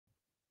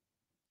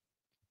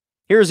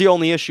Here's the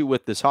only issue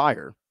with this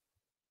hire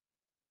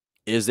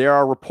is there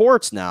are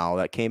reports now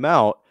that came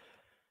out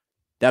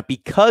that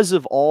because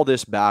of all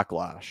this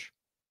backlash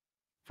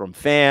from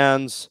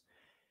fans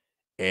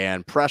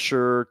and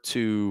pressure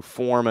to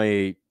form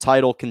a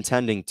title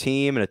contending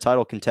team and a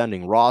title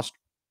contending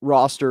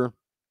roster,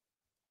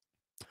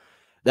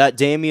 that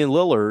Damian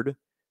Lillard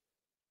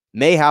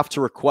may have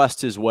to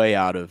request his way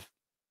out of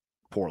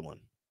Portland.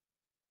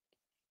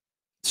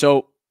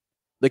 So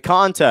the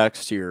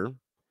context here,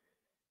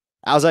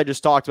 as I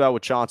just talked about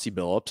with Chauncey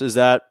Billups, is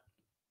that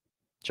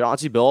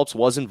Chauncey Billups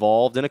was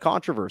involved in a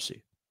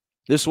controversy.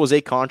 This was a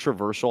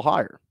controversial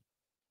hire,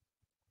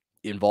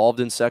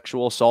 involved in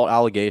sexual assault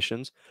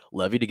allegations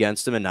levied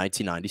against him in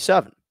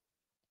 1997.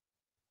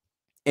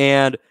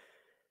 And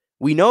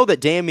we know that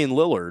Damian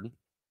Lillard,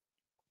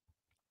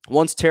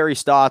 once Terry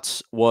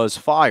Stotts was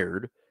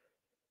fired,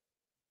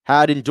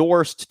 had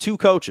endorsed two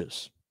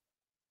coaches.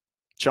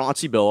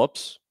 Chauncey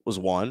Billups was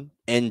one,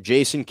 and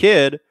Jason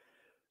Kidd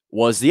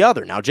was the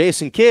other. Now,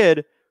 Jason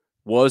Kidd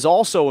was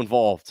also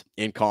involved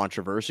in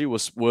controversy,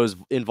 was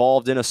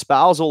involved in a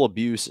spousal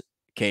abuse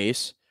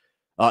case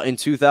in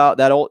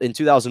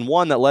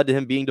 2001 that led to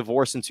him being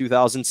divorced in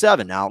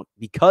 2007. Now,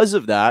 because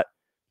of that,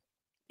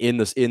 in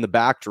the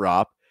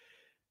backdrop,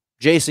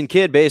 Jason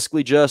Kidd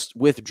basically just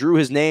withdrew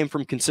his name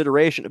from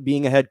consideration of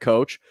being a head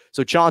coach.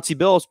 So Chauncey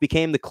Billups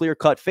became the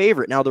clear-cut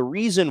favorite. Now, the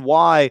reason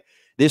why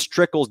this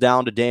trickles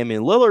down to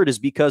Damian Lillard is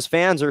because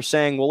fans are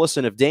saying, well,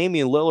 listen, if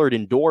Damian Lillard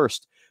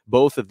endorsed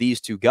both of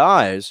these two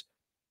guys,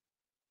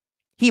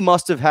 he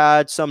must have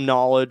had some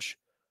knowledge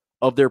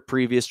of their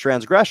previous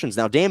transgressions.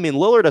 Now, Damian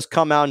Lillard has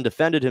come out and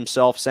defended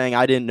himself, saying,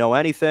 I didn't know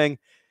anything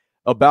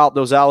about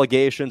those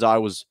allegations. I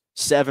was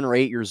 7 or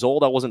 8 years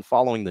old. I wasn't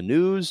following the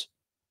news.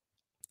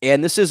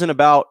 And this isn't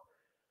about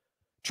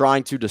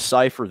trying to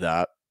decipher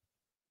that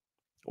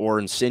or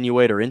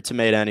insinuate or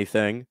intimate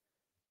anything,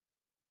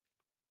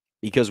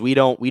 because we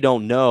don't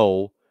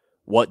know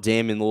what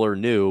Damian Lillard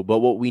knew. But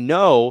what we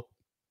know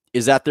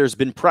is that there's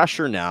been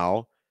pressure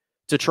now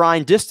to try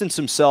and distance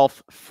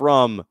himself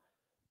from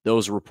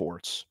those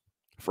reports,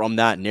 from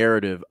that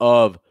narrative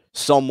of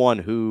someone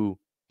who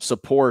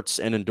supports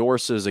and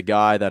endorses a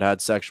guy that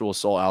had sexual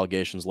assault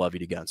allegations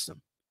levied against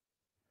him.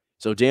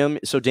 So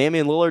Damian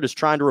Lillard is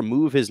trying to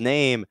remove his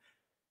name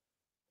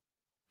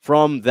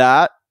from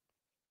that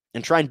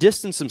and try and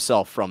distance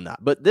himself from that.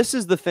 But this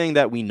is the thing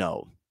that we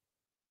know.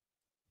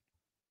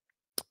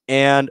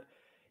 And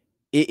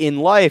in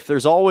life,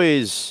 there's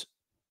always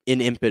an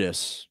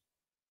impetus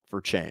for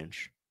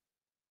change.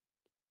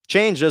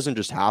 Change doesn't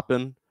just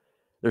happen.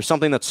 There's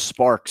something that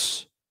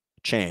sparks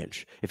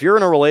change. If you're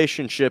in a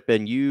relationship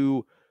and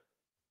you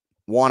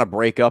want to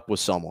break up with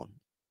someone,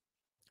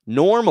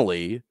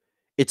 normally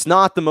it's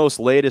not the most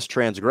latest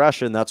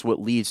transgression that's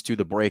what leads to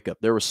the breakup.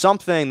 There was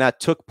something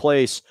that took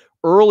place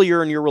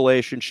earlier in your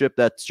relationship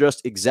that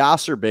just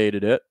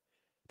exacerbated it.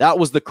 That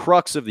was the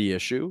crux of the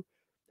issue.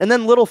 And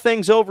then little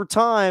things over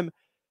time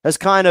has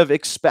kind of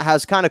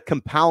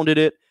compounded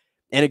it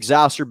and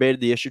exacerbated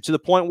the issue to the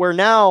point where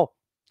now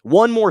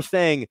one more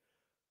thing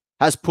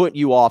has put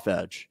you off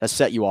edge, has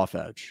set you off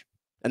edge.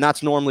 And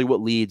that's normally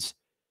what leads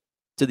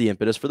to the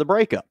impetus for the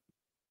breakup.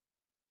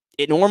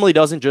 It normally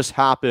doesn't just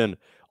happen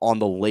on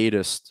the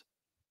latest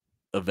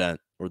event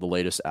or the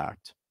latest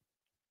act.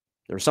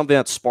 There's something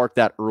that sparked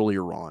that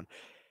earlier on.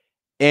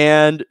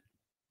 And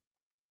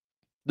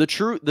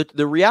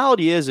the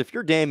reality is, if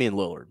you're Damian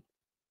Lillard,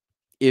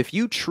 if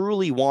you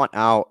truly want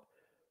out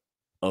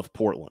of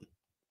Portland,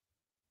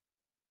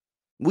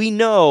 we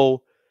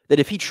know that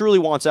if he truly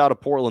wants out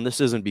of Portland,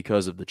 this isn't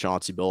because of the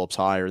Chauncey Billups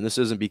hire, and this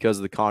isn't because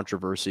of the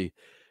controversy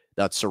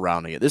that's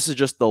surrounding it. This is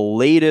just the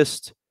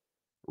latest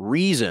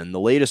reason, the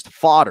latest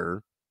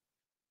fodder,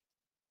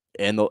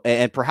 and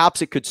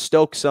perhaps it could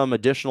stoke some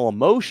additional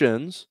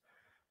emotions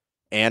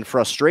and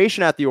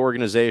frustration at the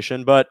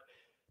organization, but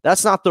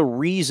that's not the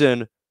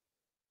reason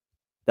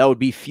that would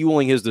be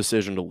fueling his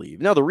decision to leave.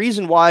 Now, the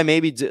reason why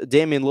maybe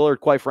Damian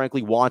Lillard, quite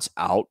frankly, wants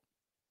out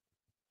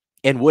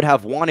and would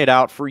have wanted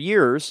out for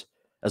years,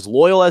 as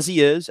loyal as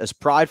he is, as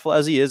prideful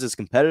as he is, as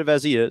competitive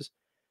as he is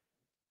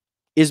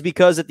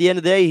because at the end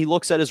of the day, he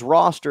looks at his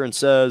roster and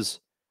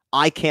says,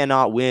 I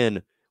cannot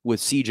win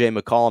with CJ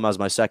McCollum as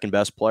my second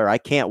best player. I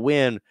can't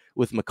win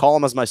with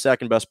McCollum as my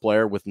second best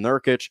player, with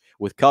Nurkic,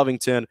 with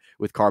Covington,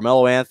 with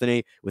Carmelo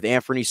Anthony, with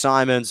Anthony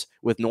Simons,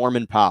 with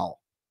Norman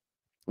Powell,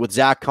 with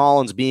Zach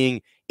Collins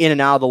being in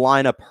and out of the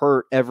lineup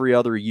hurt every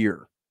other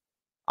year.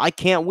 I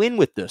can't win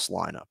with this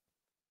lineup.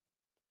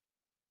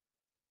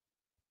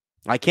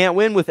 I can't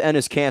win with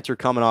Enes Kanter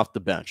coming off the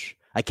bench.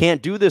 I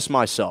can't do this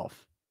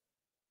myself.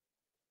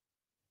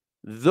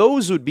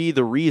 Those would be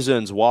the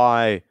reasons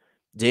why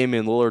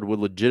Damian Lillard would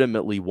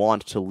legitimately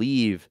want to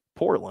leave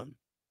Portland.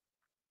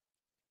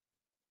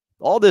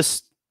 All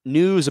this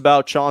news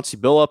about Chauncey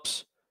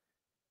Billups,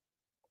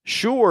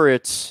 sure,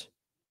 it's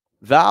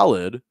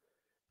valid,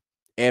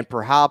 and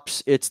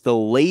perhaps it's the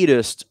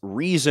latest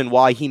reason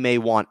why he may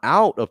want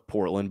out of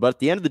Portland, but at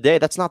the end of the day,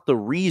 that's not the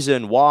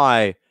reason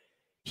why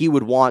he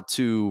would want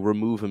to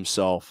remove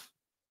himself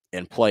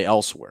and play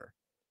elsewhere.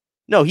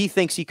 No, he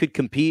thinks he could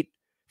compete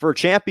for a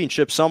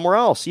championship somewhere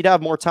else. He'd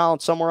have more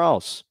talent somewhere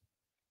else.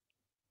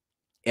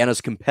 And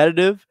as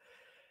competitive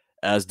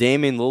as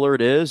Damian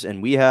Lillard is,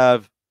 and we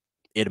have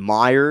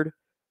admired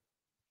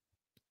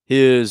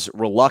his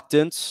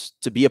reluctance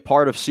to be a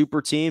part of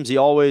super teams, he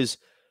always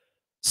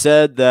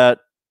said that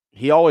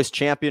he always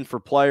championed for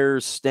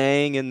players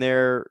staying in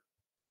their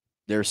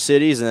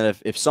cities, and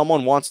that if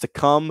someone wants to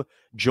come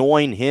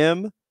join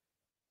him,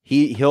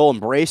 he'll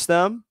embrace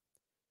them.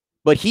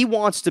 But he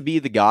wants to be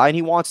the guy, and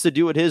he wants to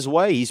do it his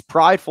way. He's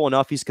prideful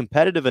enough, he's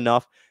competitive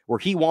enough where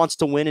he wants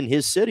to win in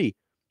his city.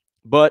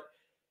 But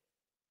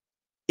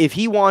if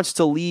he wants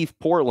to leave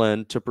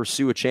Portland to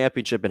pursue a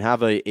championship and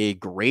have a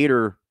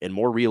greater and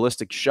more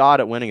realistic shot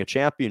at winning a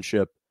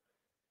championship,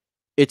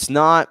 it's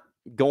not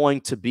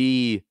going to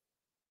be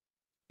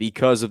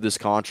because of this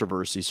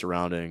controversy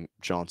surrounding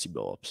Chauncey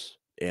Billups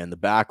and the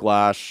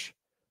backlash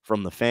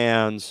from the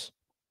fans.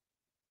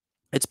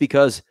 It's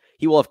because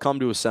he will have come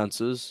to his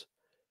senses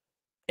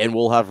and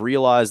will have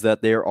realized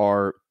that there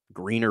are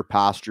greener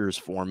pastures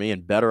for me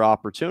and better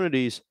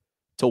opportunities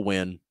to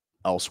win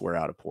elsewhere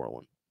out of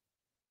Portland.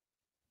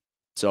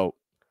 So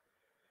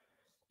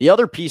the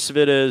other piece of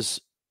it is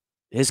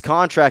his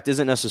contract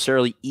isn't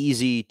necessarily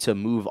easy to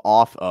move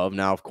off of.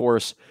 Now, of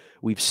course,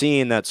 we've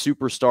seen that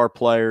superstar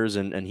players,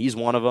 and he's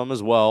one of them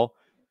as well,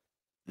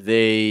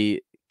 they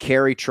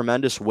carry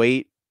tremendous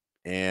weight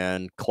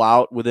and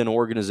clout within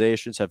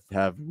organizations,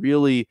 have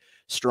really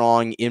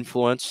strong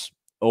influence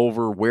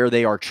over where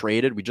they are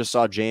traded. We just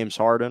saw James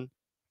Harden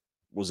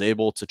was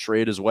able to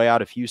trade his way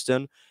out of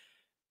Houston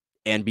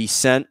and be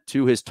sent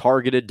to his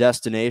targeted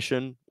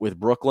destination with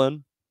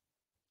Brooklyn.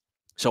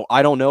 So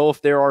I don't know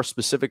if there are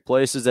specific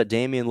places that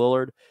Damian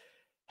Lillard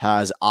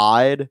has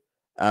eyed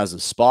as a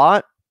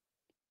spot,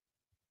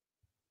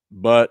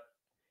 but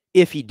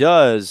if he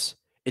does,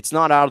 it's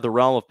not out of the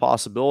realm of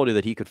possibility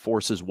that he could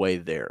force his way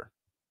there.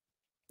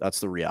 That's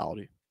the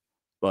reality.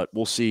 But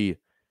we'll see.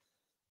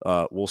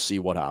 We'll see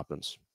what happens.